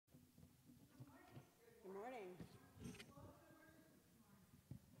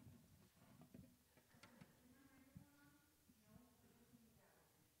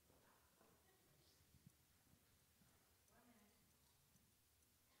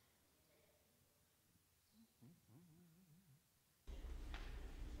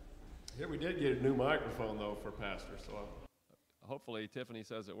Yeah, we did get a new microphone, though, for Pastor, so Hopefully Tiffany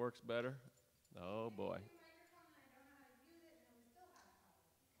says it works better. Oh, boy.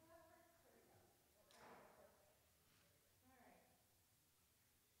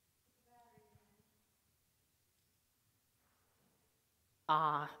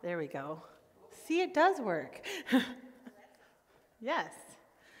 Ah, there we go. See, it does work. Yes.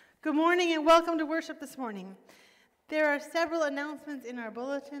 Good morning and welcome to worship this morning. There are several announcements in our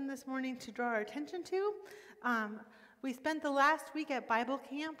bulletin this morning to draw our attention to. We spent the last week at Bible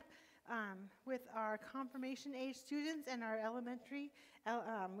camp with our confirmation age students and our elementary.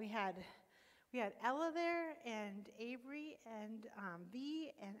 We had Ella there and Avery and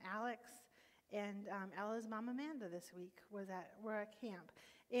V and Alex and Ella's mom Amanda this week were at camp.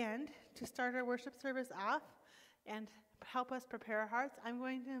 And to start our worship service off and help us prepare our hearts, I'm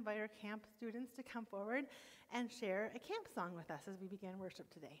going to invite our camp students to come forward and share a camp song with us as we begin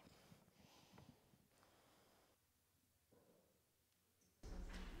worship today.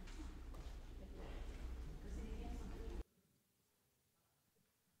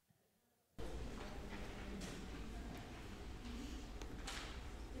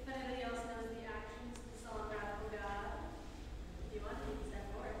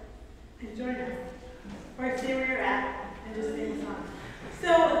 Join us, or stay where you're at, and just sing the song.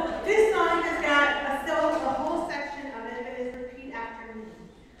 So this song has got a whole section of it that is repeat after me.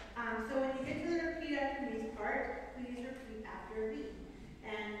 So when you get to the repeat after me's part, please repeat after me.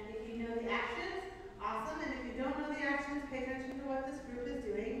 And if you know the actions, awesome. And if you don't know the actions, pay attention to what this group is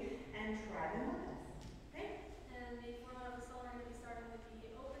doing and try them with us. Okay? And the format of the song, we're going to be starting with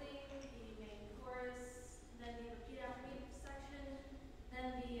the opening, the main chorus, then the repeat after me section,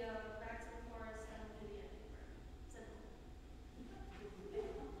 then the back to the chorus, and we'll do the ending part. Simple.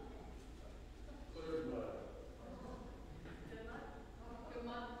 clear mud. Good luck. Good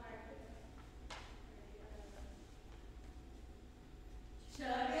luck. All right.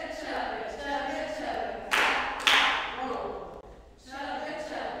 Chug it, chug it, chug it, chug it. Roll. Chug it,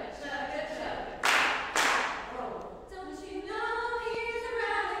 chug it, chug it, chug it. Roll. Don't you know he's a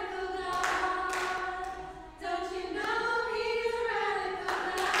radical God? Don't you know he's a radical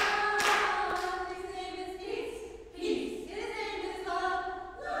God? His name is peace, peace. His name is love,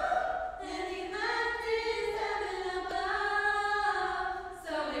 love. And he left his heaven above.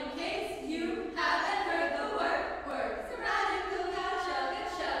 So in case you haven't heard the word, he's a radical God. Chug it,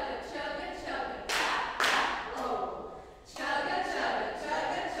 chug it, chug it, chug it. Tap, tap, roll. Chug it, chug it, chug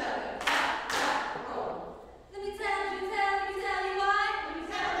it, chug it. Tap, tap, roll. Let me tell you why. Let me tell you why. He's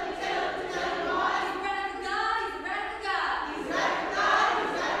a radical God, he's a radical God. He's a radical God, he's a radical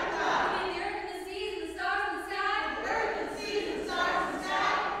God. He made the earth and the seas and the stars in the sky. The earth and the seas and the stars in the sky.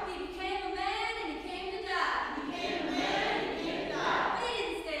 He became a man and he came to die. He became a man and he came to die. But he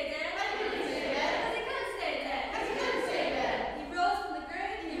didn't stay dead. But he didn't stay dead. Because he couldn't stay dead. Because he couldn't stay dead. He rose from the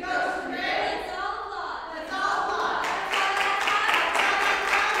grave. He rose from the grave. Let's all applaud. Let's all applaud. That's why that's why.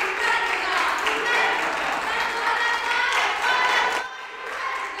 That's why that's why. He's radical God. He's radical God. That's why that's why.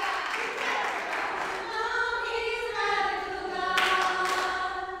 That's why that's why. He's radical God. He's radical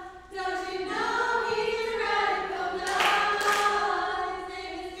God. Don't you know he's a radical God? His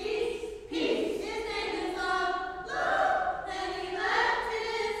name is peace, peace. His name is love, love. And he left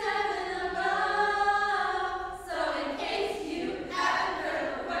his heaven above. So in case you haven't heard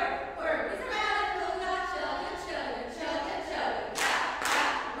the word, he's a radical God. Chug it, chug it, chug it, chug it. Tap,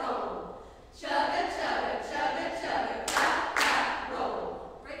 tap, roll. Chug it, chug it, chug it, chug it. Tap, tap, roll.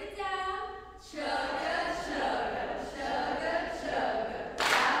 Break it down. Chug it, chug it, chug it, chug it.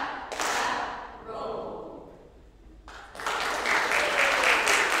 Tap, tap, roll.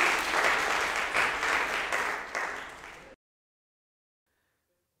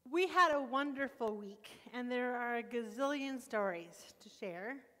 We had a wonderful week, and there are a gazillion stories to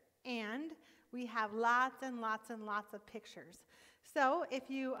share, and we have lots and lots and lots of pictures. So if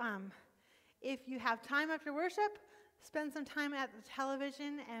you have time after worship, spend some time at the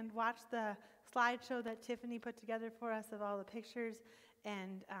television and watch the slideshow that Tiffany put together for us of all the pictures,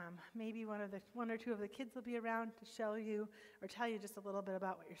 and maybe one or two of the kids will be around to show you or tell you just a little bit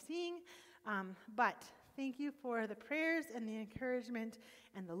about what you're seeing. But thank you for the prayers and the encouragement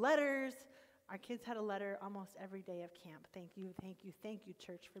and the letters. Our kids had a letter almost every day of camp. Thank you, thank you, thank you,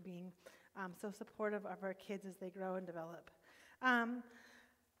 church, for being so supportive of our kids as they grow and develop.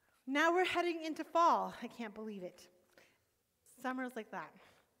 Now we're heading into fall. I can't believe it. Summer's like that.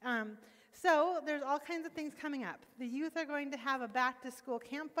 So there's all kinds of things coming up. The youth are going to have a back-to-school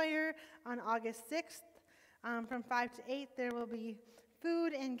campfire on August 6th. From 5 to 8, there will be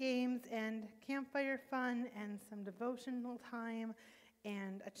food and games and campfire fun and some devotional time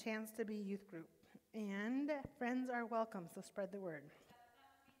and a chance to be youth group. And friends are welcome, so spread the word.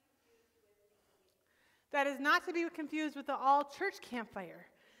 That is not to be confused with the all-church campfire,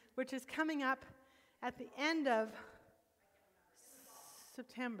 which is coming up at the end of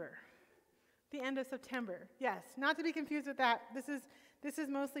September. The end of September. Yes, not to be confused with that. This is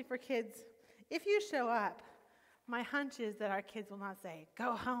mostly for kids. If you show up, my hunch is that our kids will not say,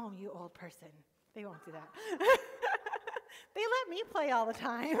 "Go home, you old person." They won't do that. They let me play all the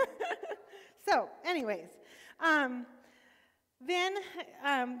time. So, anyways, then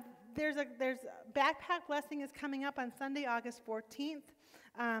there's Backpack Blessing is coming up on Sunday, August 14th.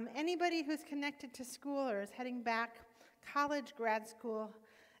 Anybody who's connected to school or is heading back, college, grad school,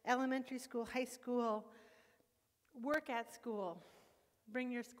 elementary school, high school, work at school,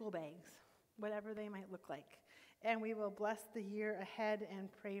 bring your school bags, whatever they might look like. And we will bless the year ahead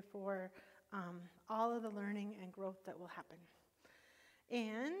and pray for all of the learning and growth that will happen.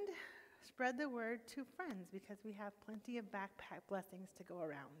 And spread the word to friends, because we have plenty of backpack blessings to go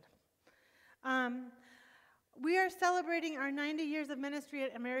around. We are celebrating our 90 years of ministry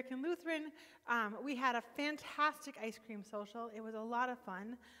at American Lutheran. We had a fantastic ice cream social. It was a lot of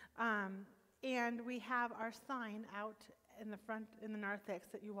fun. And we have our sign out in the front in the narthex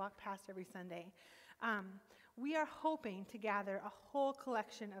that you walk past every Sunday. We are hoping to gather a whole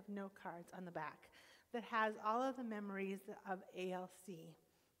collection of note cards on the back that has all of the memories of ALC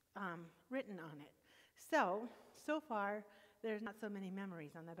written on it. So far, there's not so many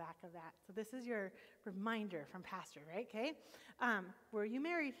memories on the back of that. So this is your reminder from Pastor, right? Okay. Were you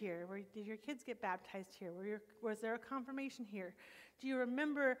married here? Did your kids get baptized here? Was there a confirmation here? Do you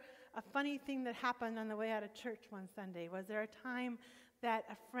remember a funny thing that happened on the way out of church one Sunday? Was there a time that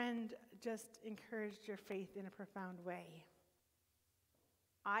a friend just encouraged your faith in a profound way?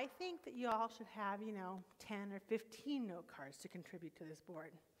 I think that you all should have, 10 or 15 note cards to contribute to this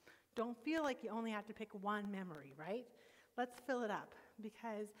board. Don't feel like you only have to pick one memory, right? Let's fill it up,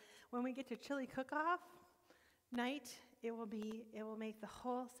 because when we get to chili cook-off night, it will make the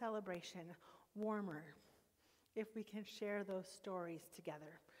whole celebration warmer if we can share those stories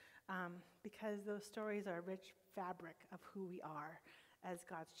together, because those stories are a rich fabric of who we are as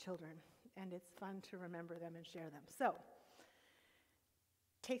God's children, and it's fun to remember them and share them. So,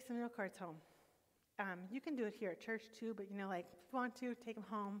 take some note cards home. You can do it here at church too, but if you want to, take them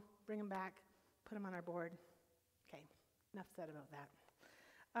home, bring them back, put them on our board. Okay, enough said about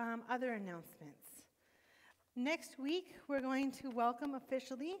that. Other announcements. Next week, we're going to welcome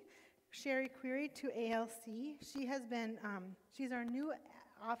officially Sherry Query to ALC. She has been, she's our new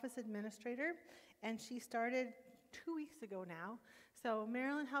office administrator, and she started 2 weeks ago now. So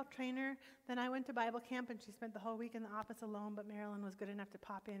Marilyn helped train her. Then I went to Bible camp, and she spent the whole week in the office alone, but Marilyn was good enough to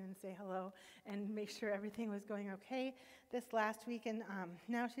pop in and say hello and make sure everything was going okay this last week. And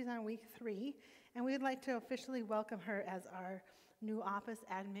now she's on week 3, and we'd like to officially welcome her as our new office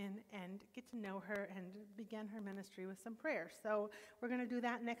admin and get to know her and begin her ministry with some prayer. So we're going to do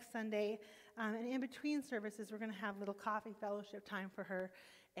that next Sunday. And in between services, we're going to have little coffee fellowship time for her,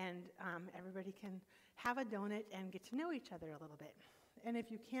 and everybody can have a donut and get to know each other a little bit. And if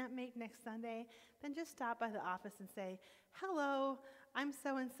you can't make next Sunday, then just stop by the office and say, "Hello, I'm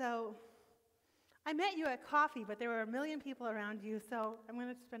so-and-so. I met you at coffee, but there were a million people around you, so I'm going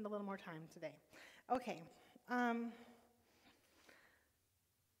to spend a little more time today." Okay.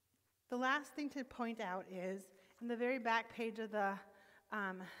 The last thing to point out is, in the very back page of the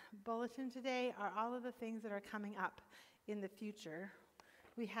bulletin today are all of the things that are coming up in the future.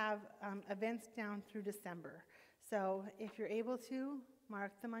 We have events down through December. So if you're able to,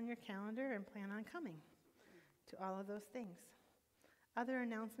 mark them on your calendar and plan on coming to all of those things. Other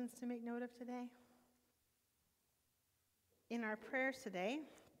announcements to make note of today? In our prayers today,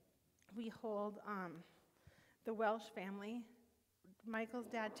 we hold the Welsh family. Michael's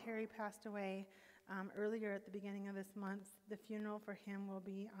dad, Terry, passed away earlier at the beginning of this month. The funeral for him will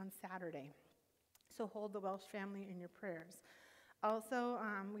be on Saturday. So hold the Welsh family in your prayers. Also,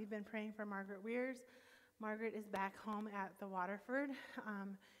 we've been praying for Margaret Weirs. Margaret is back home at the Waterford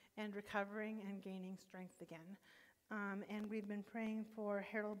and recovering and gaining strength again. And we've been praying for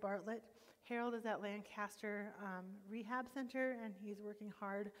Harold Bartlett. Harold is at Lancaster Rehab Center, and he's working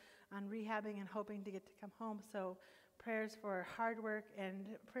hard on rehabbing and hoping to get to come home. So prayers for hard work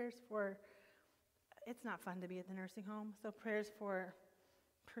and prayers for, it's not fun to be at the nursing home, so prayers for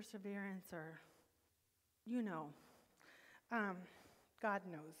perseverance, or God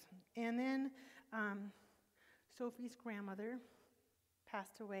knows. And then Sophie's grandmother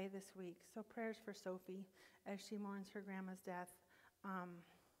passed away this week, so prayers for Sophie as she mourns her grandma's death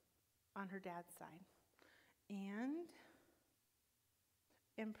on her dad's side. And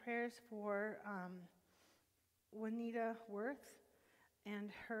and prayers for Juanita Worth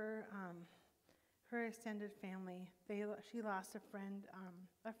and her extended family. She lost a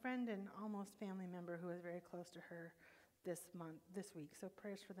friend and almost family member who was very close to her this week. So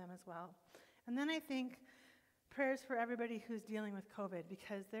prayers for them as well. And then I think prayers for everybody who's dealing with COVID,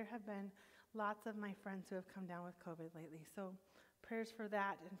 because there have been lots of my friends who have come down with COVID lately. So prayers for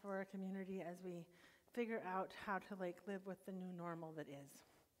that and for our community as we figure out how to live with the new normal that is.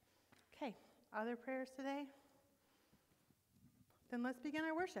 Okay, other prayers today? Then let's begin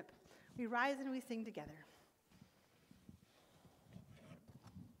our worship. We rise and we sing together.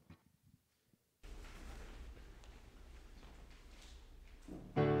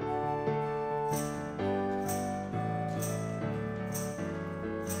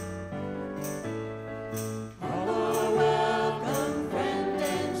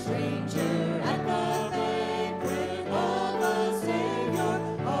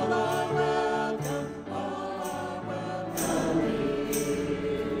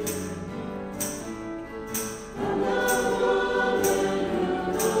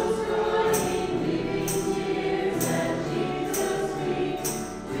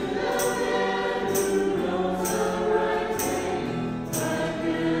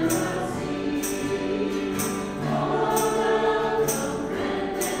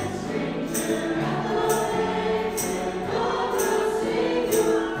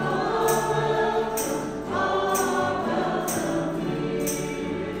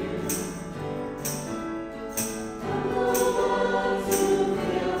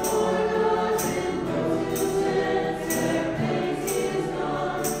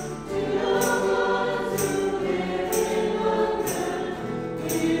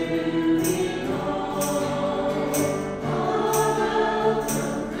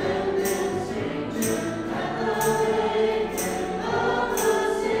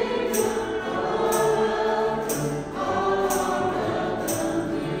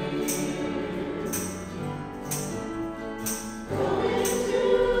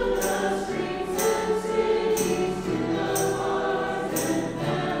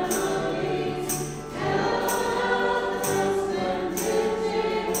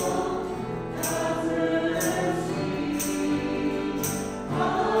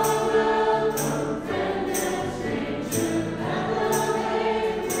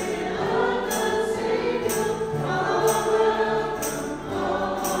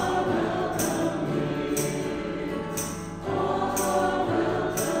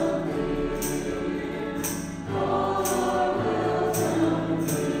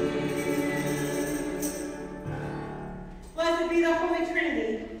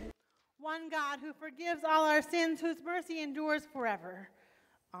 Forgives all our sins, whose mercy endures forever.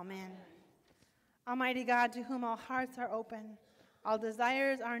 Amen. Almighty God, to whom all hearts are open, all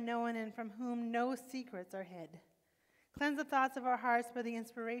desires are known, and from whom no secrets are hid, cleanse the thoughts of our hearts by the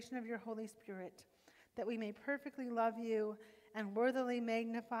inspiration of your Holy Spirit, that we may perfectly love you and worthily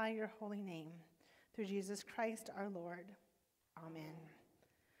magnify your holy name. Through Jesus Christ our Lord. Amen.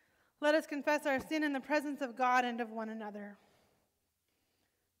 Let us confess our sin in the presence of God and of one another.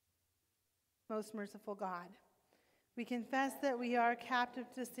 Most merciful God, we confess that we are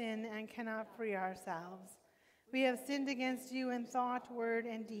captive to sin and cannot free ourselves. We have sinned against you in thought, word,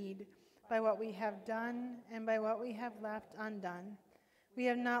 and deed, by what we have done and by what we have left undone. We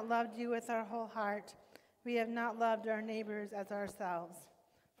have not loved you with our whole heart. We have not loved our neighbors as ourselves.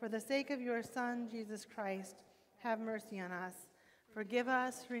 For the sake of your Son, Jesus Christ, have mercy on us. Forgive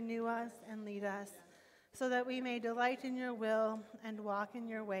us, renew us, and lead us, so that we may delight in your will and walk in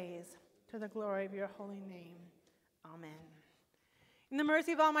your ways, to the glory of your holy name. Amen. In the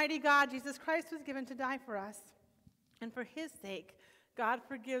mercy of Almighty God, Jesus Christ was given to die for us, and for his sake, God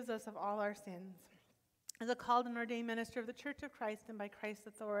forgives us of all our sins. As a called and ordained minister of the Church of Christ and by Christ's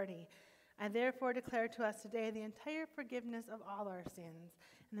authority, I therefore declare to us today the entire forgiveness of all our sins.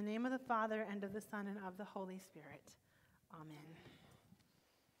 In the name of the Father, and of the Son, and of the Holy Spirit. Amen.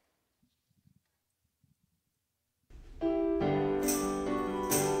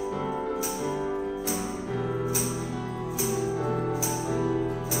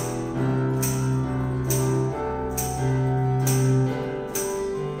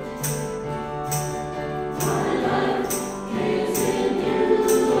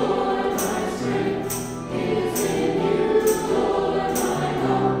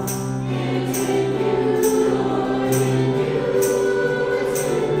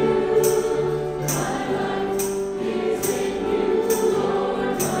 Is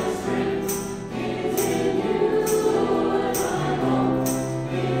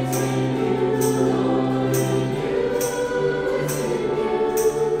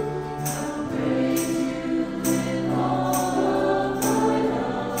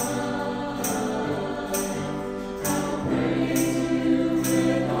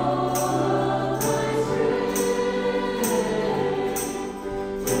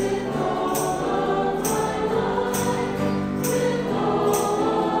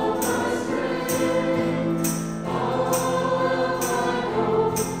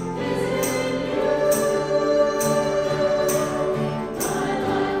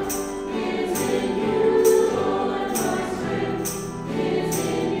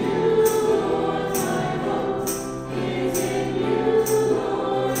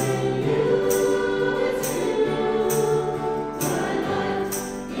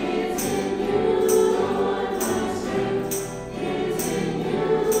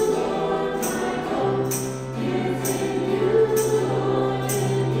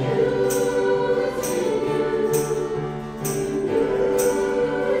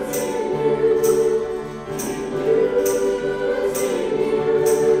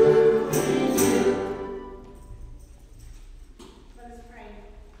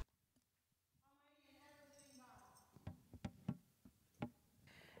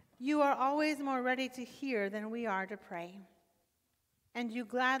You are always more ready to hear than we are to pray, and you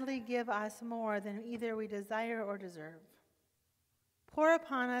gladly give us more than either we desire or deserve. Pour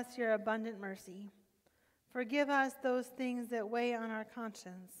upon us your abundant mercy. Forgive us those things that weigh on our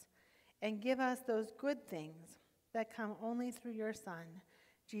conscience, and give us those good things that come only through your Son,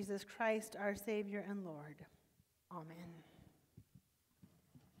 Jesus Christ, our Savior and Lord. Amen.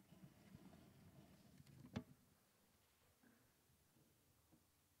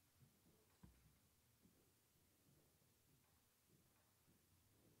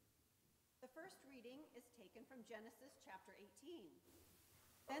 The first reading is taken from Genesis chapter 18.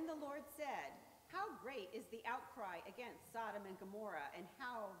 Then the Lord said, "How great is the outcry against Sodom and Gomorrah, and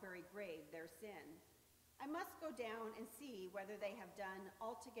how very grave their sin. I must go down and see whether they have done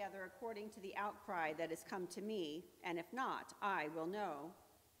altogether according to the outcry that has come to me, and if not, I will know."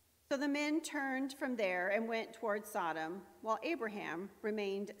 So the men turned from there and went toward Sodom, while Abraham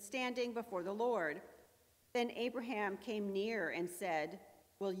remained standing before the Lord. Then Abraham came near and said,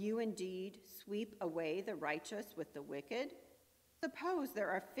 "Will you indeed sweep away the righteous with the wicked? Suppose there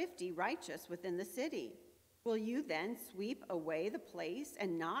are 50 righteous within the city. Will you then sweep away the place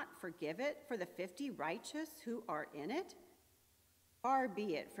and not forgive it for the 50 righteous who are in it? Far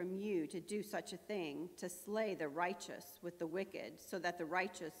be it from you to do such a thing, to slay the righteous with the wicked, so that the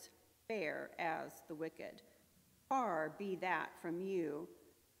righteous fare as the wicked. Far be that from you.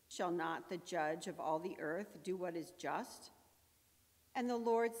 Shall not the judge of all the earth do what is just?" And the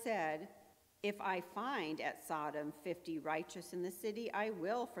Lord said, "If I find at Sodom 50 righteous in the city, I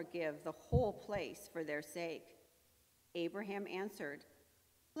will forgive the whole place for their sake." Abraham answered,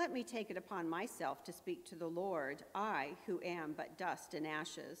 "Let me take it upon myself to speak to the Lord, I who am but dust and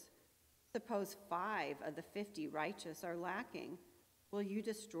ashes. Suppose 5 of the 50 righteous are lacking. Will you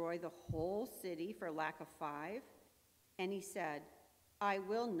destroy the whole city for lack of 5? And he said, "I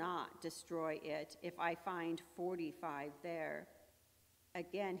will not destroy it if I find 45 there."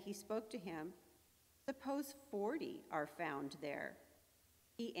 Again he spoke to him, "Suppose 40 are found there."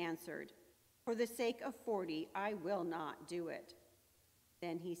 He answered, "For the sake of 40, I will not do it."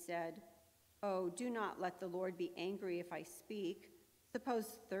 Then he said, "Oh, do not let the Lord be angry if I speak.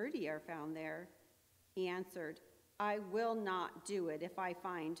 Suppose 30 are found there." He answered, "I will not do it if I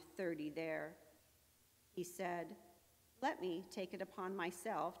find 30 there." He said, "Let me take it upon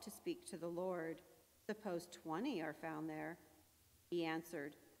myself to speak to the Lord. Suppose 20 are found there." He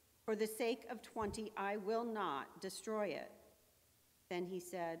answered, "For the sake of 20, I will not destroy it." Then he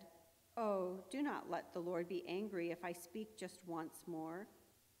said, "Oh, do not let the Lord be angry if I speak just once more.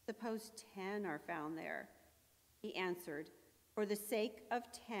 Suppose 10 are found there." He answered, "For the sake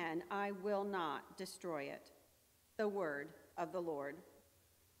of 10, I will not destroy it." The word of the Lord.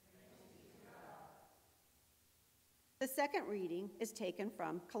 The second reading is taken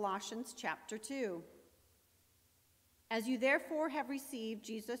from Colossians chapter 2. "As you therefore have received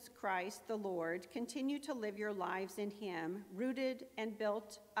Jesus Christ the Lord, continue to live your lives in him, rooted and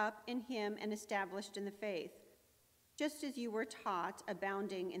built up in him and established in the faith, just as you were taught,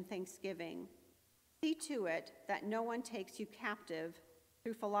 abounding in thanksgiving. See to it that no one takes you captive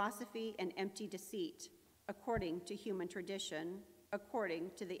through philosophy and empty deceit, according to human tradition,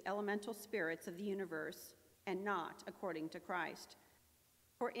 according to the elemental spirits of the universe, and not according to Christ.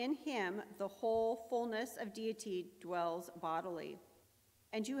 For in him the whole fullness of deity dwells bodily.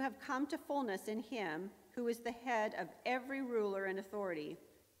 And you have come to fullness in him, who is the head of every ruler and authority.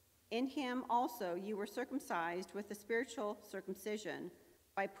 In him also you were circumcised with the spiritual circumcision,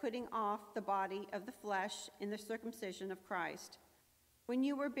 by putting off the body of the flesh in the circumcision of Christ. When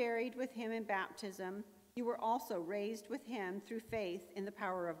you were buried with him in baptism, you were also raised with him through faith in the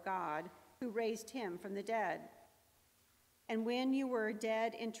power of God, who raised him from the dead. And when you were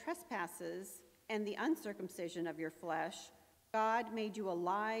dead in trespasses and the uncircumcision of your flesh, God made you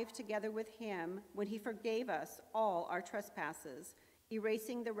alive together with him when he forgave us all our trespasses,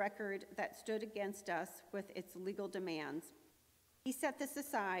 erasing the record that stood against us with its legal demands. He set this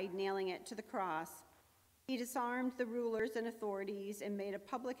aside, nailing it to the cross. He disarmed the rulers and authorities and made a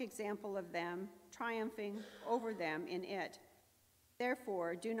public example of them, triumphing over them in it.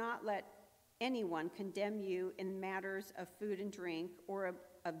 Therefore, do not let anyone condemn you in matters of food and drink, or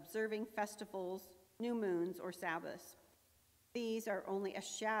observing festivals, new moons, or Sabbaths. These are only a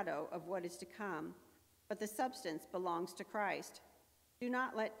shadow of what is to come, but the substance belongs to Christ. Do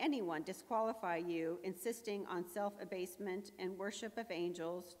not let anyone disqualify you, insisting on self-abasement and worship of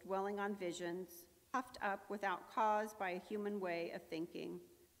angels, dwelling on visions, puffed up without cause by a human way of thinking,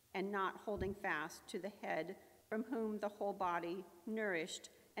 and not holding fast to the head, from whom the whole body,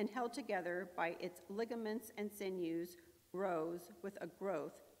 nourished and held together by its ligaments and sinews, grows with a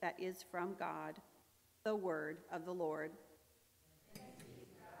growth that is from God. The word of the Lord.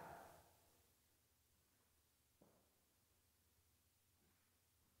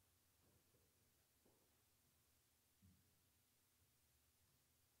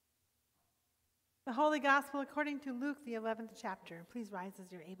 The Holy Gospel according to Luke, the 11th chapter. Please rise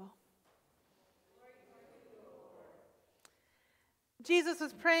as you're able. Jesus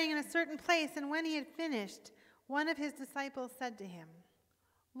was praying in a certain place, and when he had finished, one of his disciples said to him,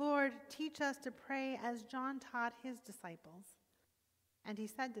 "Lord, teach us to pray as John taught his disciples." And he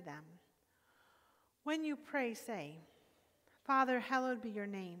said to them, "When you pray, say, 'Father, hallowed be your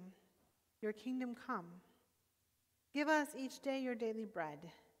name. Your kingdom come. Give us each day your daily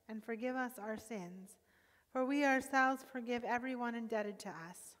bread, and forgive us our sins, for we ourselves forgive everyone indebted to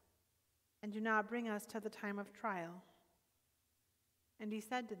us. And do not bring us to the time of trial.' And he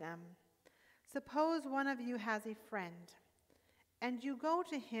said to them, 'Suppose one of you has a friend, and you go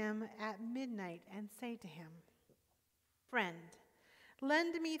to him at midnight and say to him, "Friend,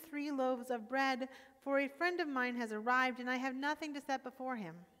 lend me 3 loaves of bread, for a friend of mine has arrived, and I have nothing to set before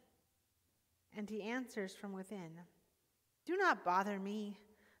him." And he answers from within, "Do not bother me.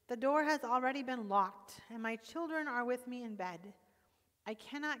 The door has already been locked, and my children are with me in bed. I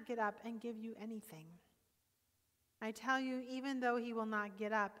cannot get up and give you anything." I tell you, even though he will not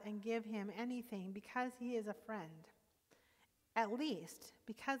get up and give him anything because he is a friend, at least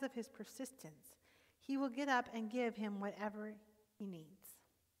because of his persistence, he will get up and give him whatever he needs.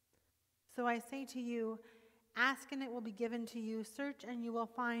 So I say to you, ask and it will be given to you, search and you will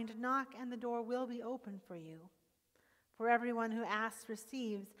find, knock and the door will be open for you. For everyone who asks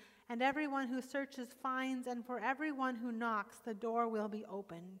receives, and everyone who searches finds, and for everyone who knocks the door will be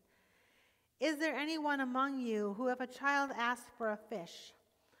opened. Is there anyone among you who, if a child asks for a fish,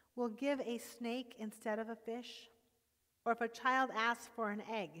 will give a snake instead of a fish? Or if a child asks for an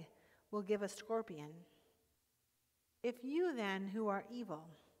egg, will give a scorpion? If you then, who are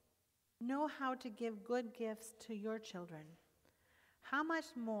evil, know how to give good gifts to your children, how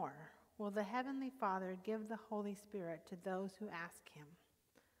much more will the Heavenly Father give the Holy Spirit to those who ask him?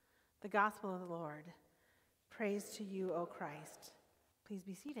 The Gospel of the Lord. Praise to you, O Christ. Please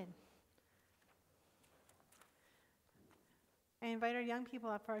be seated. I invite our young people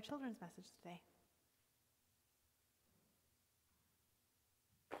up for our children's message today.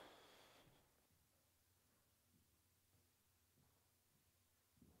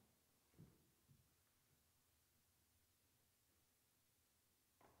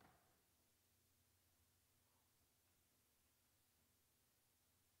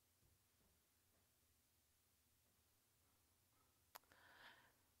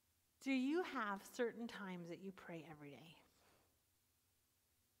 Do you have certain times that you pray every day?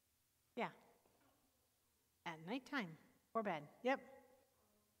 Yeah. At nighttime or bed. Yep.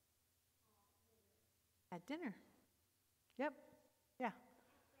 At dinner. Yep. Yeah.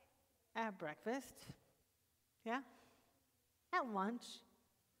 At breakfast. Yeah. At lunch.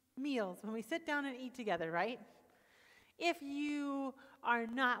 Meals, when we sit down and eat together, right? If you are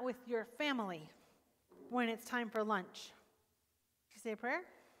not with your family when it's time for lunch, you say a prayer?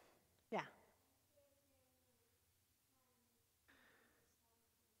 Yeah.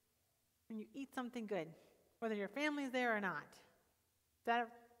 When you eat something good, whether your family's there or not. Is that,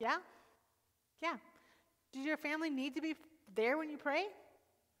 yeah? Yeah. Does your family need to be there when you pray?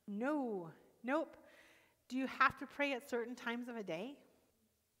 No. Nope. Do you have to pray at certain times of a day?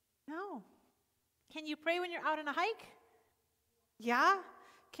 No. Can you pray when you're out on a hike? Yeah.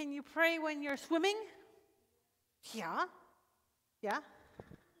 Can you pray when you're swimming? Yeah. Yeah.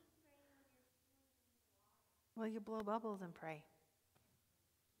 Well, you blow bubbles and pray.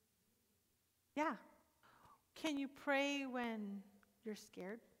 Yeah. Can you pray when you're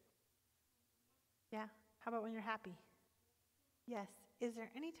scared? Yeah. How about when you're happy? Yes. Is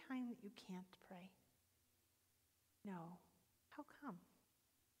there any time that you can't pray? No. How come?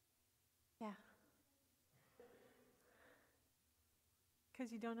 Yeah.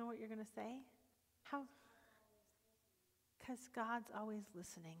 Because you don't know what you're going to say? How? Because God's always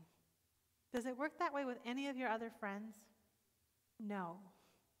listening. Does it work that way with any of your other friends? No.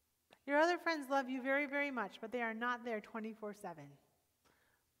 Your other friends love you very, very much, but they are not there 24/7.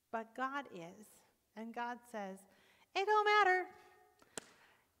 But God is, and God says, it don't matter.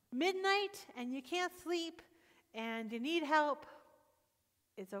 Midnight, and you can't sleep, and you need help.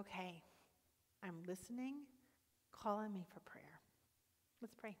 It's okay. I'm listening, calling me for prayer.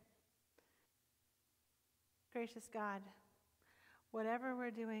 Let's pray. Gracious God, whatever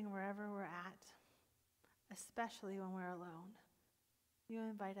we're doing, wherever we're at, especially when we're alone, you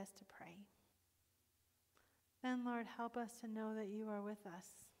invite us to pray. Then, Lord, help us to know that you are with us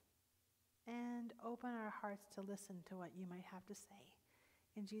and open our hearts to listen to what you might have to say.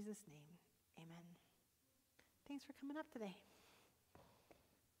 In Jesus' name, amen. Thanks for coming up today.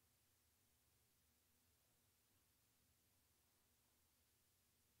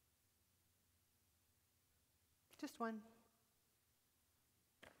 Just one.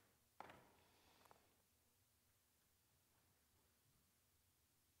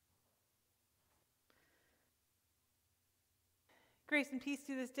 Grace and peace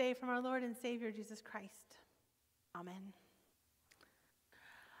to you this day from our Lord and Savior, Jesus Christ. Amen.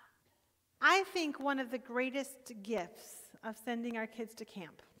 I think one of the greatest gifts of sending our kids to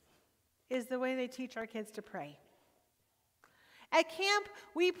camp is the way they teach our kids to pray. At camp,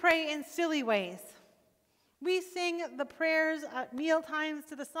 we pray in silly ways. We sing the prayers at meal times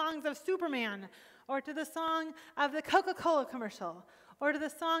to the songs of Superman, or to the song of the Coca-Cola commercial, or to the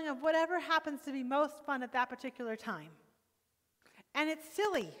song of whatever happens to be most fun at that particular time. And it's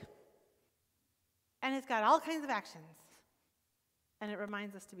silly. And it's got all kinds of actions. And it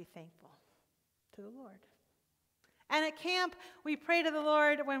reminds us to be thankful to the Lord. And at camp, we pray to the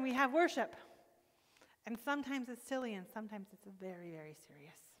Lord when we have worship. And sometimes it's silly, and sometimes it's very, very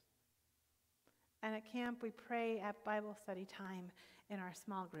serious. And at camp, we pray at Bible study time in our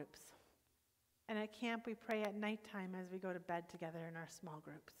small groups. And at camp, we pray at nighttime as we go to bed together in our small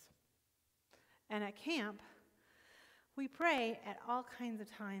groups. And at camp, we pray at all kinds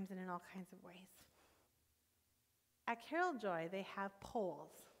of times and in all kinds of ways. At Carol Joy, they have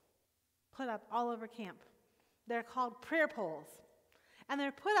poles put up all over camp. They're called prayer poles. And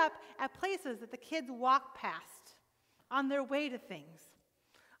they're put up at places that the kids walk past on their way to things.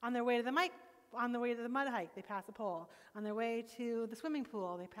 On their way to the mud hike, they pass a pole. On their way to the swimming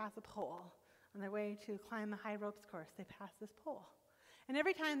pool, they pass a pole. On their way to climb the high ropes course, they pass this pole. And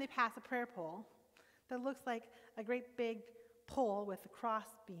every time they pass a prayer pole that looks like a great big pole with the cross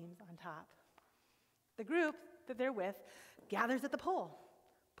beams on top, the group that they're with gathers at the pole,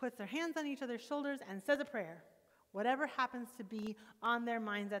 puts their hands on each other's shoulders, and says a prayer, whatever happens to be on their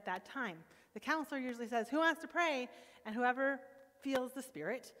minds at that time. The counselor usually says, "Who wants to pray?" And whoever feels the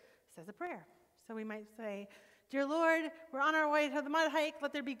Spirit says a prayer. So we might say, "Dear Lord, we're on our way to the mud hike.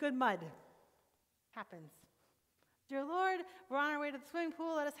 Let there be good mud." Happens. "Dear Lord, we're on our way to the swimming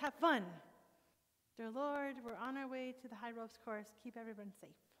pool. Let us have fun." "Dear Lord, we're on our way to the high ropes course. Keep everyone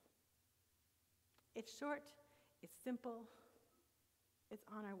safe." It's short. It's simple. It's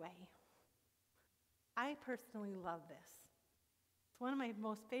on our way. I personally love this. It's one of my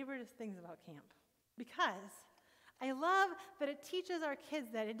most favorite things about camp because I love that it teaches our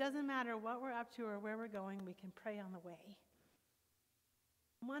kids that it doesn't matter what we're up to or where we're going, we can pray on the way.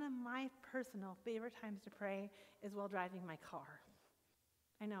 One of my personal favorite times to pray is while driving my car.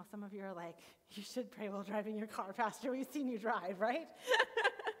 I know some of you are like, "You should pray while driving your car, Pastor. We've seen you drive," right?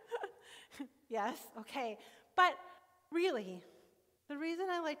 Yes, okay. But really, the reason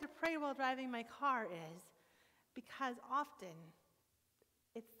I like to pray while driving my car is because often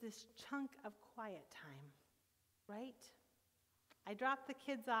it's this chunk of quiet time, right? I drop the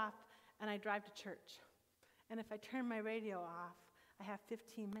kids off and I drive to church. And if I turn my radio off, I have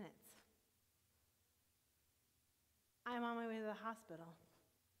 15 minutes. I'm on my way to the hospital,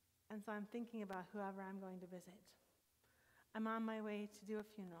 and so I'm thinking about whoever I'm going to visit. I'm on my way to do a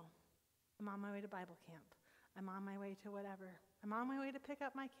funeral. I'm on my way to Bible camp. I'm on my way to whatever. I'm on my way to pick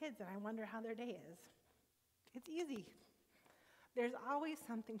up my kids, and I wonder how their day is. It's easy. There's always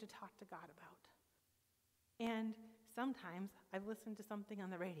something to talk to God about. And sometimes I've listened to something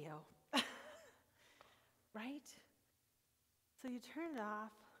on the radio. Right? So you turn it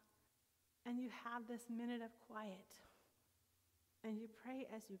off, and you have this minute of quiet, and you pray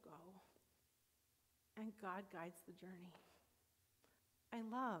as you go, and God guides the journey. I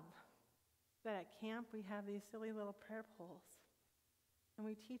love that at camp we have these silly little prayer poles, and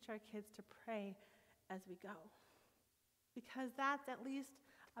we teach our kids to pray as we go, because that's at least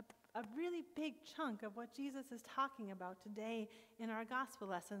a really big chunk of what Jesus is talking about today in our gospel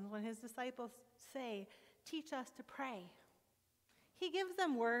lessons when his disciples say, "Teach us to pray." He gives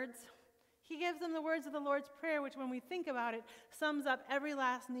them words. He gives them the words of the Lord's Prayer, which when we think about it, sums up every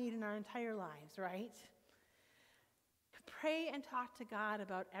last need in our entire lives, right? Pray and talk to God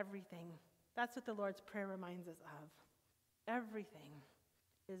about everything. That's what the Lord's Prayer reminds us of. Everything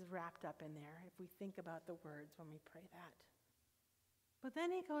is wrapped up in there if we think about the words when we pray that. But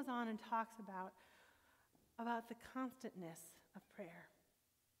then he goes on and talks about the constantness of prayer.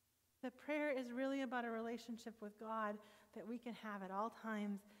 That prayer is really about a relationship with God that we can have at all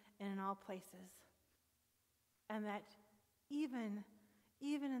times and in all places. And that even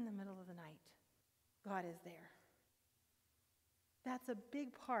in the middle of the night, God is there. That's a big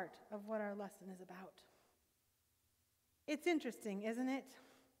part of what our lesson is about. It's interesting, isn't it?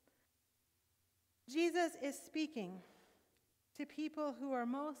 Jesus is speaking to people who are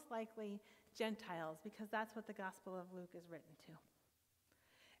most likely Gentiles, because that's what the Gospel of Luke is written to.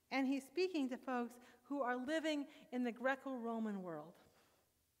 And he's speaking to folks who are living in the Greco-Roman world.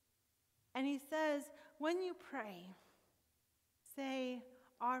 And he says, when you pray, say,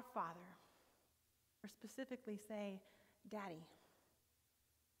 Our Father, or specifically say, Daddy.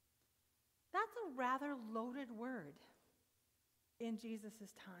 That's a rather loaded word in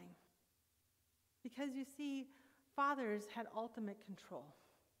Jesus' time. Because you see, fathers had ultimate control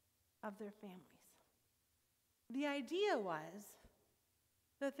of their families. The idea was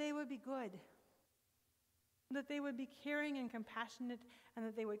that they would be good, that they would be caring and compassionate, and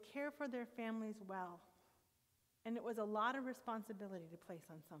that they would care for their families well. And it was a lot of responsibility to place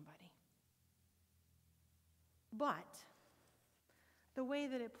on somebody. But the way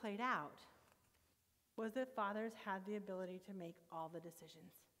that it played out was that fathers had the ability to make all the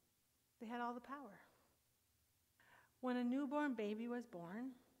decisions. They had all the power. When a newborn baby was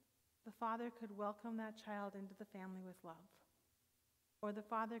born, the father could welcome that child into the family with love. Or the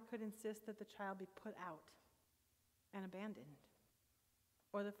father could insist that the child be put out and abandoned.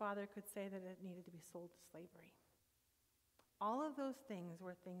 Or the father could say that it needed to be sold to slavery. All of those things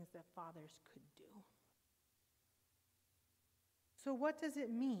were things that fathers could do. So what does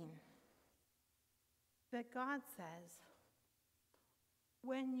it mean that God says,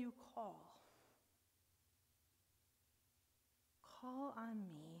 when you call on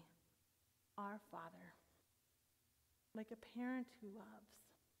me, our Father, like a parent who loves?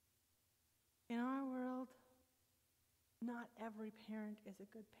 In our world, not every parent is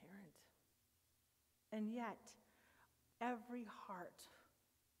a good parent. And yet, every heart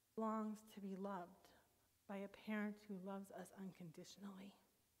longs to be loved by a parent who loves us unconditionally.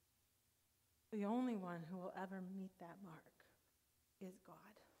 The only one who will ever meet that mark is God.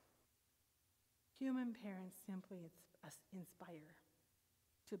 Human parents simply inspire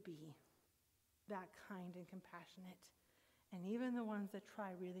to be that kind and compassionate. And even the ones that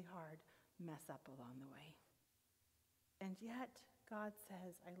try really hard mess up along the way. And yet, God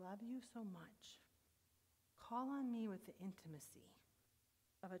says, I love you so much. Call on me with the intimacy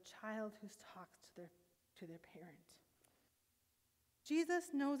of a child who talks to their parent. Jesus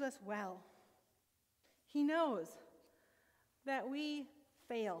knows us well. He knows that we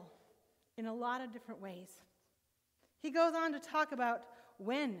fail in a lot of different ways. He goes on to talk about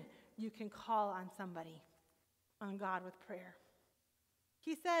when you can call on somebody, on God with prayer.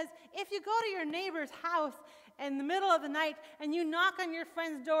 He says, if you go to your neighbor's house in the middle of the night and you knock on your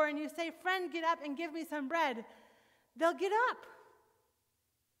friend's door and you say, friend, get up and give me some bread, they'll get up.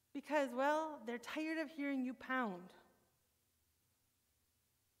 Because, well, they're tired of hearing you pound.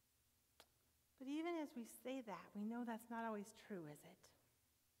 But even as we say that, we know that's not always true, is it?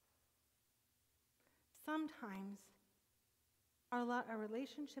 Sometimes our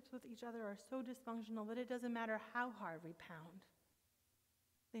relationships with each other are so dysfunctional that it doesn't matter how hard we pound.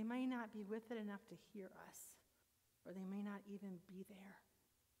 They may not be with it enough to hear us, or they may not even be there.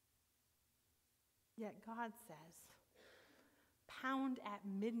 Yet God says, pound at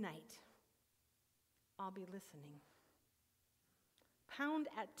midnight, I'll be listening. Pound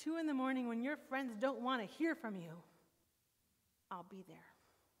at 2 a.m. when your friends don't want to hear from you, I'll be there.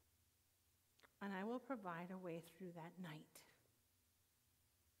 And I will provide a way through that night.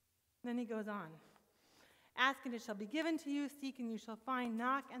 Then he goes on. Ask and it shall be given to you, seek and you shall find,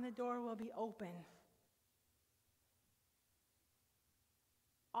 knock and the door will be open.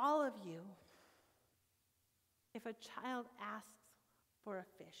 All of you, if a child asks for a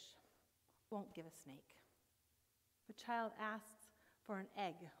fish, won't give a snake. If a child asks for an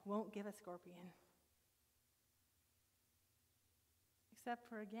egg, won't give a scorpion. Except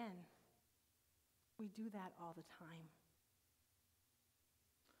for, again, we do that all the time.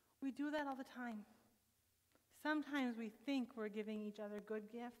 We do that all the time. Sometimes we think we're giving each other good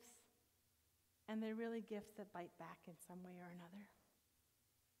gifts, and they're really gifts that bite back in some way or another.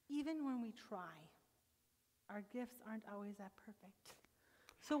 Even when we try, our gifts aren't always that perfect.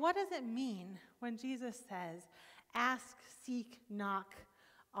 So what does it mean when Jesus says, ask, seek, knock,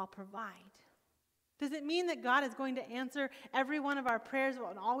 I'll provide? Does it mean that God is going to answer every one of our prayers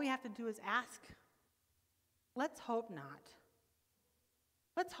and all we have to do is ask? Let's hope not.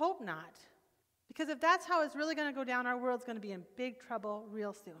 Let's hope not. Because if that's how it's really going to go down, our world's going to be in big trouble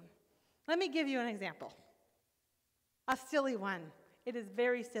real soon. Let me give you an example. A silly one. It is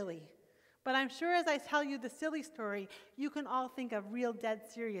very silly. But I'm sure as I tell you the silly story, you can all think of real dead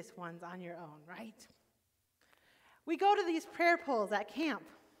serious ones on your own, right? We go to these prayer pools at camp.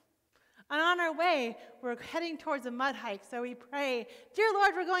 And on our way, we're heading towards a mud hike, so we pray, "Dear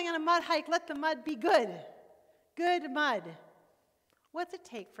Lord, we're going on a mud hike. Let the mud be good." Good mud. What's it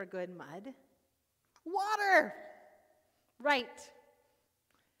take for good mud? Water. Right.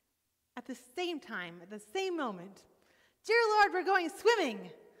 At the same time, at the same moment, "Dear Lord, we're going swimming.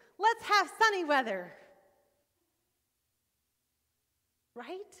 Let's have sunny weather."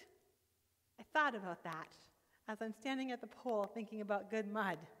 Right? I thought about that as I'm standing at the pool thinking about good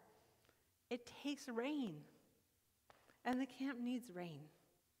mud. It takes rain, and the camp needs rain.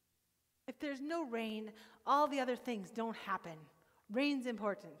 If there's no rain, all the other things don't happen. Rain's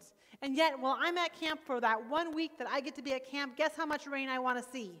important. And yet, while I'm at camp for that 1 week that I get to be at camp, guess how much rain I want to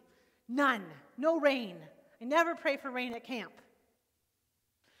see? None. No rain. I never pray for rain at camp.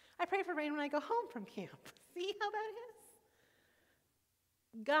 I pray for rain when I go home from camp. See how that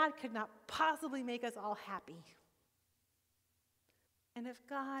is? God could not possibly make us all happy. And if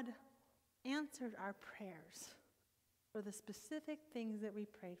God answered our prayers for the specific things that we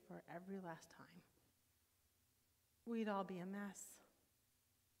prayed for every last time, we'd all be a mess.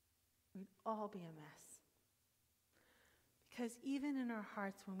 We'd all be a mess. Because even in our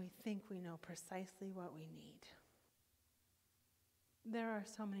hearts, when we think we know precisely what we need, there are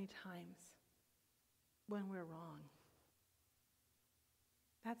so many times when we're wrong.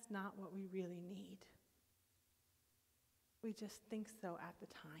 That's not what we really need. We just think so at the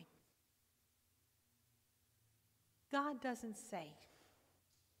time. God doesn't say,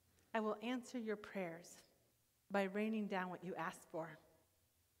 "I will answer your prayers by raining down what you asked for."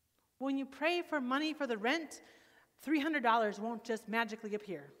 When you pray for money for the rent, $300 won't just magically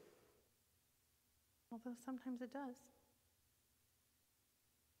appear. Although sometimes it does.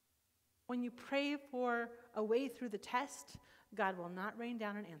 When you pray for a way through the test, God will not rain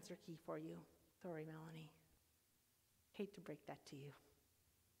down an answer key for you. Sorry, Melanie. Hate to break that to you.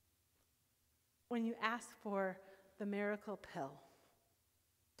 When you ask for the miracle pill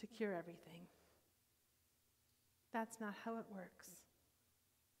to cure everything, that's not how it works.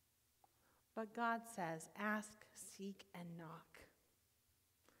 But God says, ask, seek, and knock.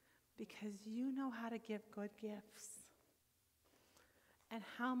 Because you know how to give good gifts. And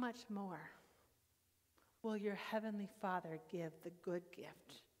how much more will your Heavenly Father give the good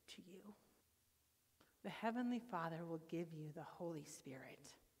gift to you? The Heavenly Father will give you the Holy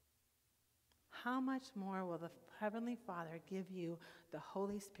Spirit. How much more will the Heavenly Father give you the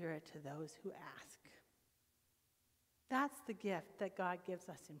Holy Spirit to those who ask? That's the gift that God gives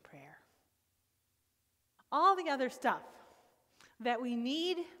us in prayer. All the other stuff that we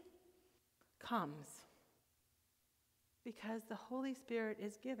need comes because the Holy Spirit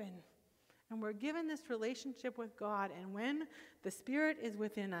is given. And we're given this relationship with God, and when the Spirit is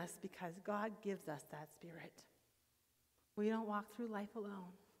within us, because God gives us that Spirit, we don't walk through life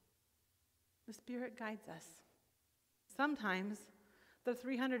alone. The Spirit guides us. Sometimes the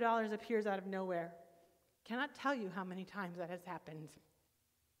 $300 appears out of nowhere. Cannot tell you how many times that has happened.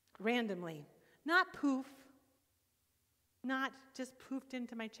 Randomly. Not poof. Not just poofed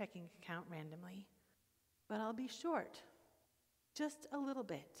into my checking account randomly. But I'll be short. Just a little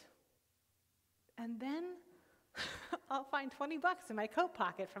bit. And then I'll find $20 in my coat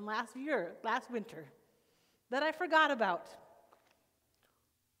pocket from last winter, that I forgot about.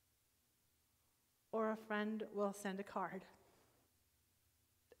 Or a friend will send a card.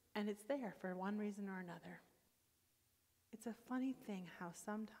 And it's there for one reason or another. It's a funny thing how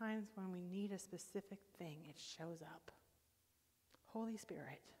sometimes when we need a specific thing, it shows up. Holy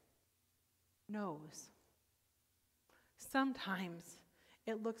Spirit knows. Sometimes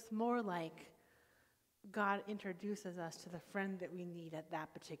it looks more like God introduces us to the friend that we need at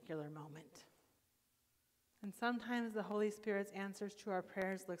that particular moment. And sometimes the Holy Spirit's answers to our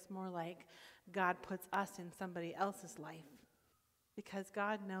prayers looks more like God puts us in somebody else's life, because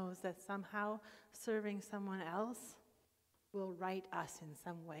God knows that somehow serving someone else will right us in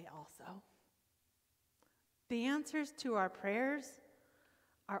some way also. The answers to our prayers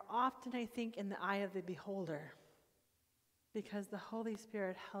are often, I think, in the eye of the beholder, because the Holy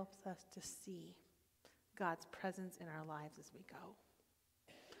Spirit helps us to see God's presence in our lives as we go.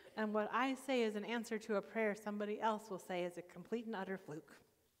 And what I say is an answer to a prayer, somebody else will say is a complete and utter fluke.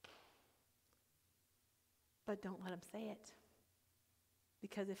 But don't let them say it.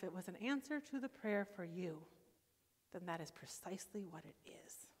 Because if it was an answer to the prayer for you, then that is precisely what it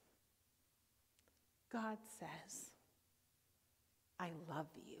is. God says, I love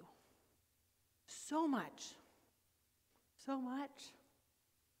you so much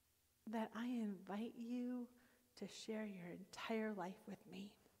that I invite you to share your entire life with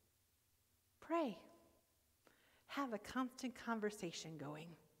me. Pray. Have a constant conversation going.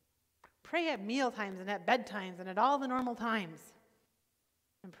 Pray at meal times and at bedtimes and at all the normal times.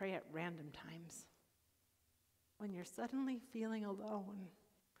 And pray at random times. When you're suddenly feeling alone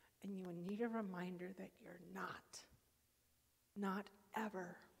and you need a reminder that you're not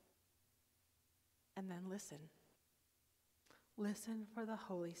ever. And then listen. Listen for the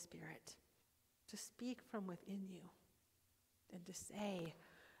Holy Spirit to speak from within you and to say,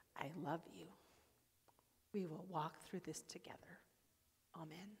 I love you. We will walk through this together.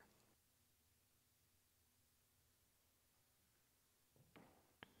 Amen.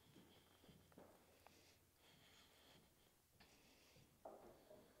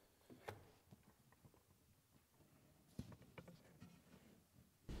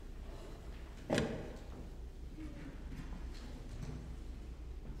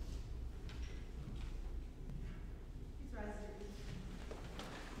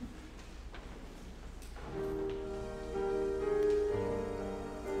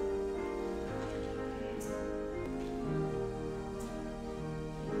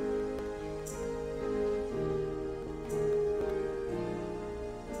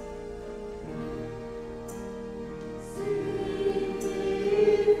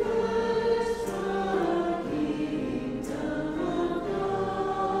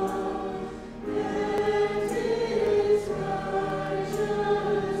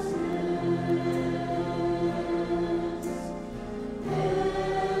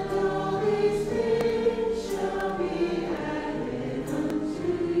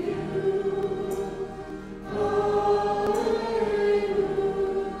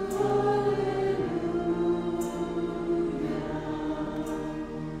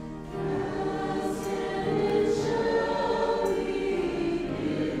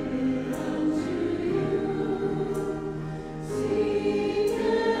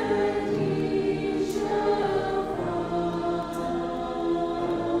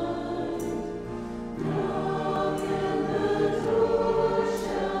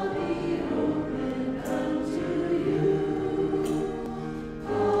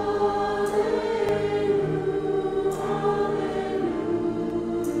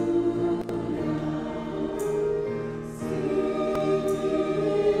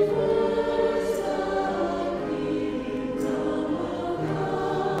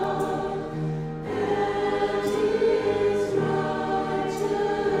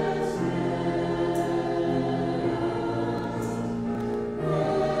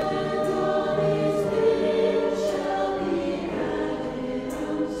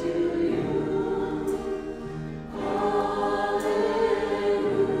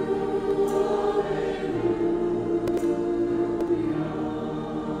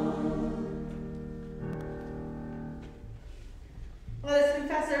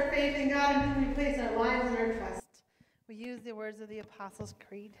 Of the Apostles'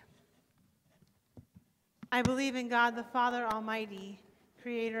 Creed. I believe in God the Father Almighty,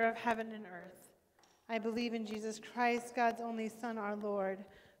 creator of heaven and earth. I believe in Jesus Christ, God's only Son, our Lord,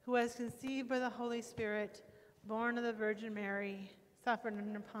 who was conceived by the Holy Spirit, born of the Virgin Mary, suffered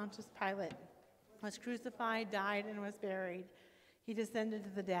under Pontius Pilate, was crucified, died, and was buried. He descended to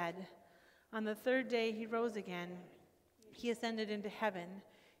the dead. On the third day he rose again. He ascended into heaven.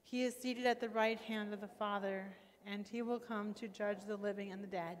 He is seated at the right hand of the Father, and he will come to judge the living and the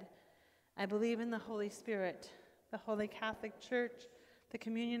dead. I believe in the Holy Spirit, the Holy Catholic Church, the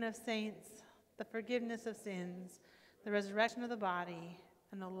communion of saints, the forgiveness of sins, the resurrection of the body,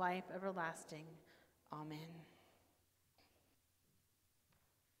 and the life everlasting. Amen.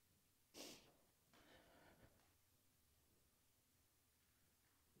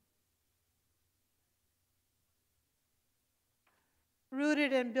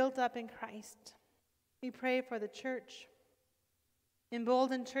 Rooted and built up in Christ, we pray for the church.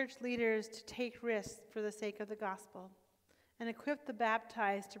 Embolden church leaders to take risks for the sake of the gospel, and equip the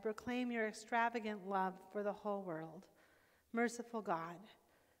baptized to proclaim your extravagant love for the whole world. Merciful God,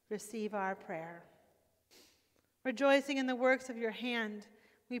 receive our prayer. Rejoicing in the works of your hand,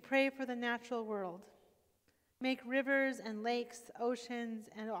 we pray for the natural world. Make rivers and lakes, oceans,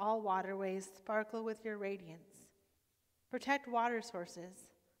 and all waterways sparkle with your radiance. Protect water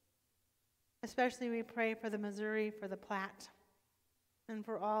sources. Especially we pray for the Missouri, for the Platte, and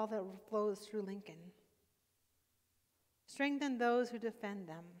for all that flows through Lincoln. Strengthen those who defend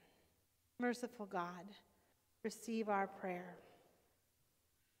them. Merciful God, receive our prayer.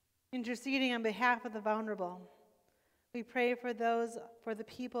 Interceding on behalf of the vulnerable, we pray for the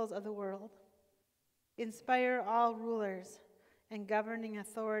peoples of the world. Inspire all rulers and governing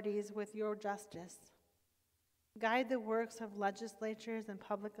authorities with your justice. Guide the works of legislatures and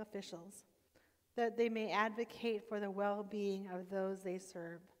public officials. that they may advocate for the well-being of those they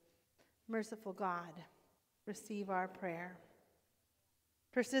serve. Merciful God, receive our prayer.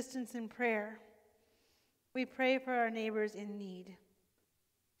 Persistence in prayer. We pray for our neighbors in need.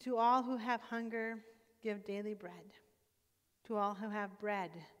 To all who have hunger, give daily bread. To all who have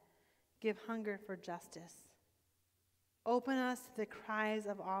bread, give hunger for justice. Open us to the cries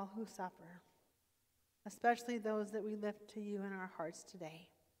of all who suffer, especially those that we lift to you in our hearts today.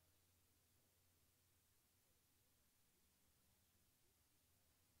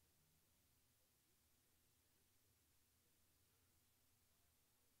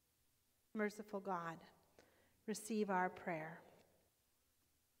 Merciful God, receive our prayer.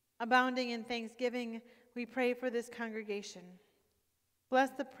 Abounding in thanksgiving, we pray for this congregation. Bless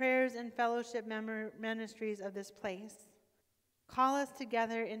the prayers and fellowship ministries of this place. Call us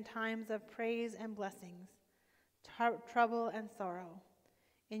together in times of praise and blessings, trouble and sorrow.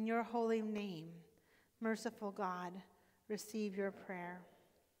 In your holy name, merciful God, receive your prayer.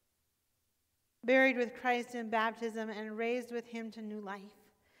 Buried with Christ in baptism and raised with him to new life,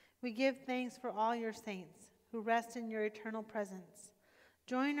 we give thanks for all your saints who rest in your eternal presence.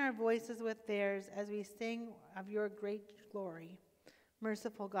 Join our voices with theirs as we sing of your great glory.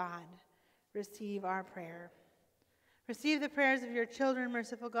 Merciful God, receive our prayer. Receive the prayers of your children,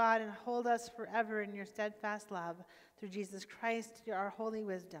 merciful God, and hold us forever in your steadfast love through Jesus Christ, our holy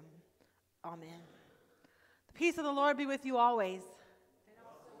wisdom. Amen. The peace of the Lord be with you always.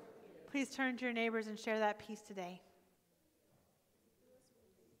 Please turn to your neighbors and share that peace today.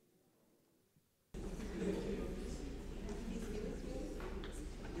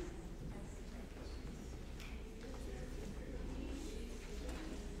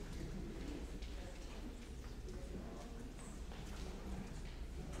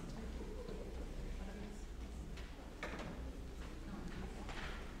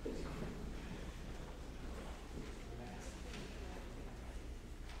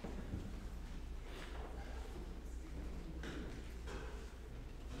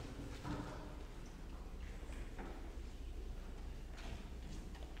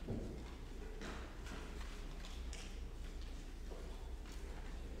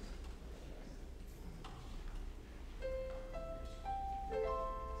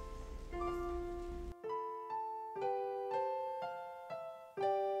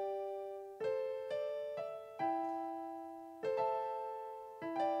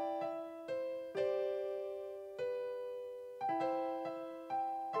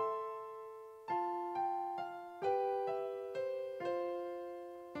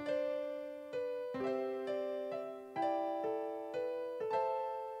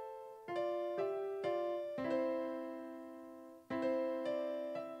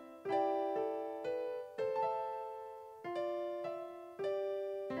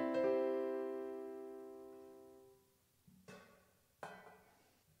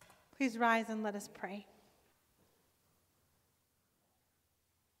 Please rise and let us pray.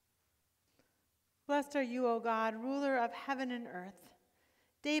 Blessed are you, O God, ruler of heaven and earth.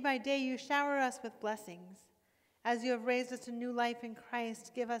 Day by day you shower us with blessings. As you have raised us to new life in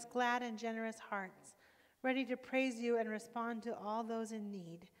Christ, give us glad and generous hearts, ready to praise you and respond to all those in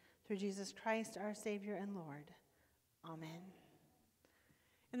need. Through Jesus Christ, our Savior and Lord. Amen.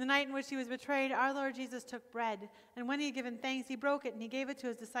 In the night in which he was betrayed, our Lord Jesus took bread, and when he had given thanks, he broke it, and he gave it to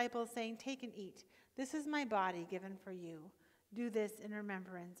his disciples, saying, "Take and eat. This is my body given for you. Do this in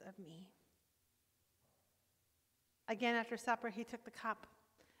remembrance of me." Again, after supper, he took the cup,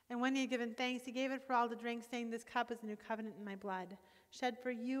 and when he had given thanks, he gave it for all to drink, saying, "This cup is the new covenant in my blood, shed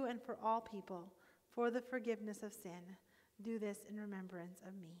for you and for all people, for the forgiveness of sin. Do this in remembrance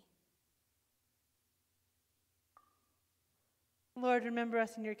of me." Lord, remember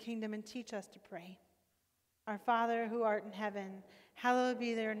us in your kingdom and teach us to pray. Our Father, who art in heaven, hallowed be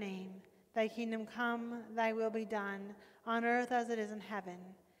your name. Thy kingdom come, thy will be done, on earth as it is in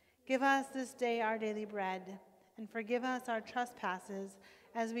heaven. Give us this day our daily bread, and forgive us our trespasses,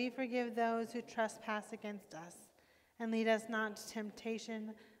 as we forgive those who trespass against us. And lead us not into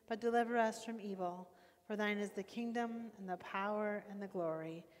temptation, but deliver us from evil. For thine is the kingdom, and the power, and the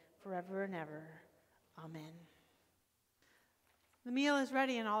glory, forever and ever. Amen. The meal is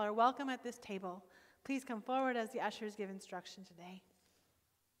ready and all are welcome at this table. Please come forward as the ushers give instruction today.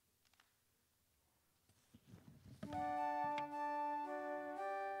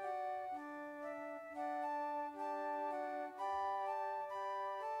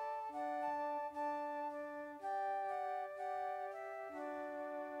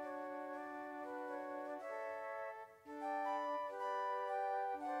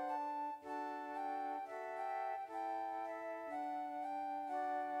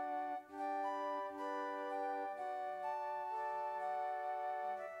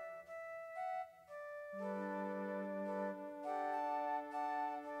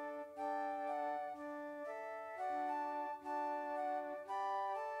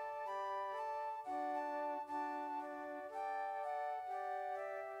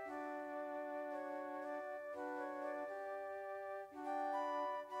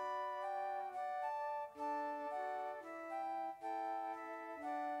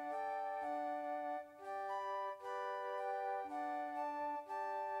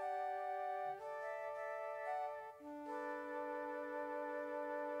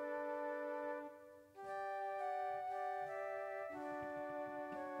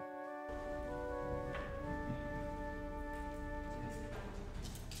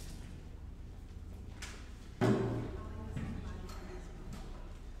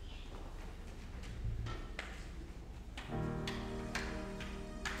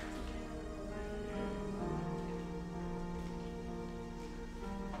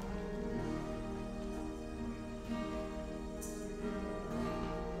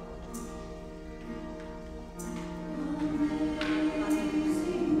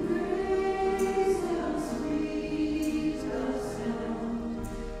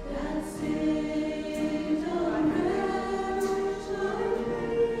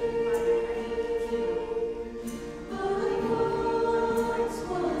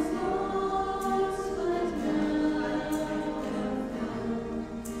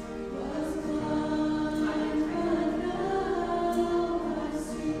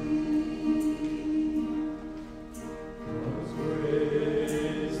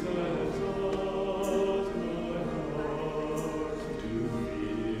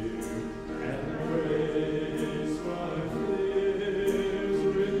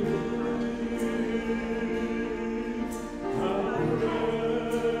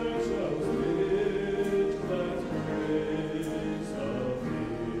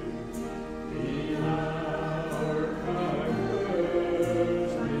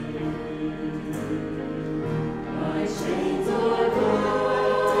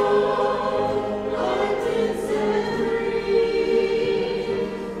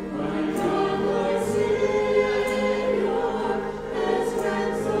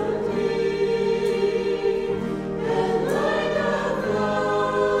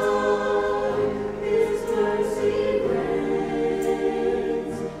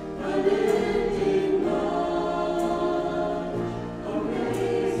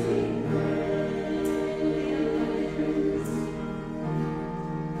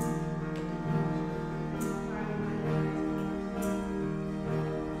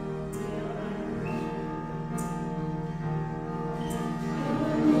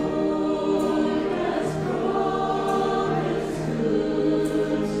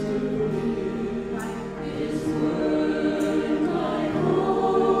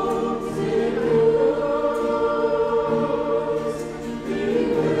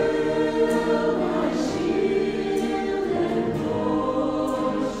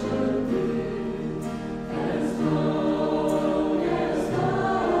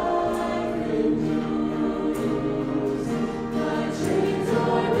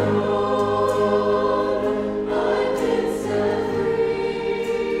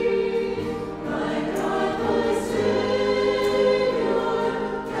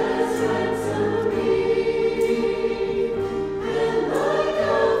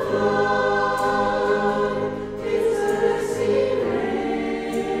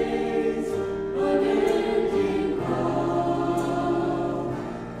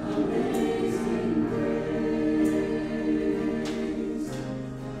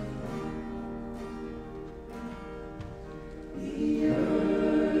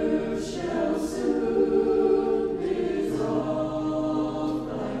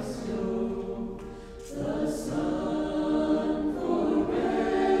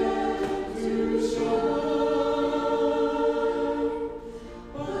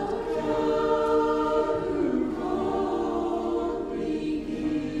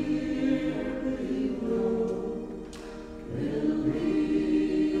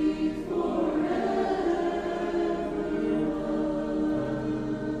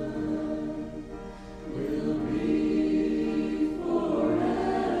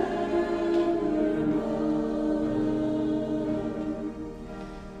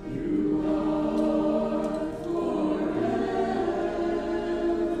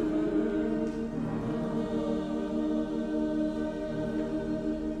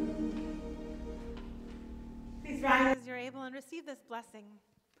 receive this blessing.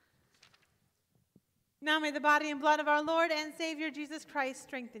 Now may the body and blood of our Lord and Savior Jesus Christ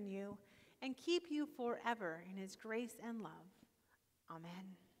strengthen you and keep you forever in his grace and love.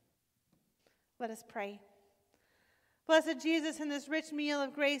 Amen. Let us pray. Blessed Jesus, in this rich meal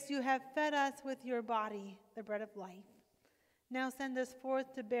of grace, you have fed us with your body, the bread of life. Now send us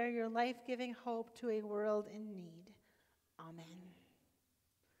forth to bear your life-giving hope to a world in need. Amen.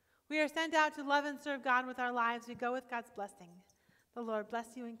 We are sent out to love and serve God with our lives. We go with God's blessing. The Lord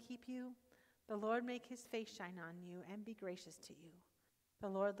bless you and keep you. The Lord make his face shine on you and be gracious to you. The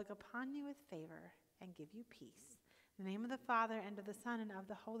Lord look upon you with favor and give you peace. In the name of the Father, and of the Son, and of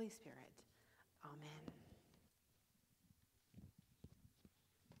the Holy Spirit. Amen.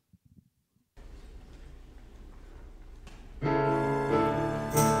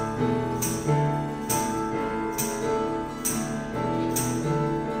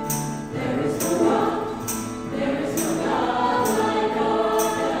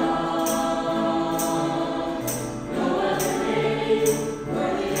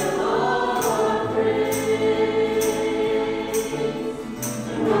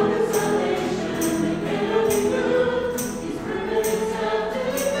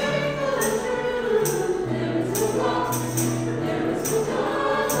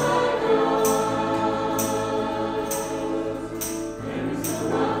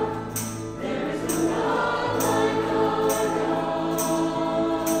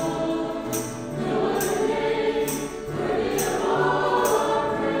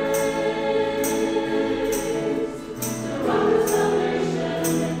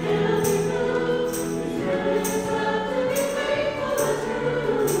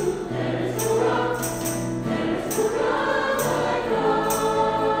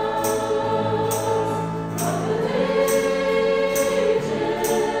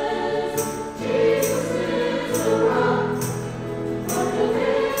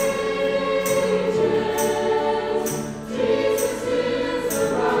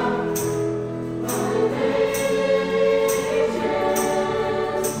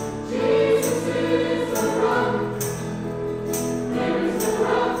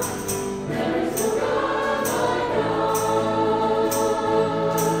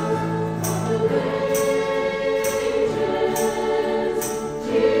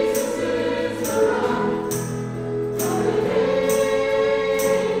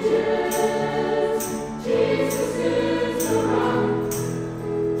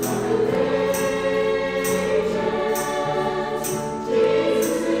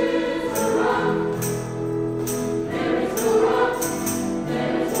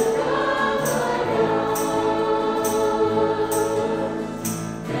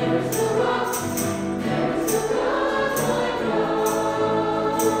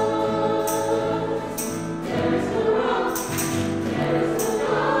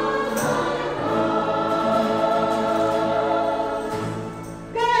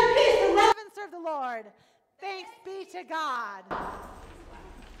 Thanks be to God.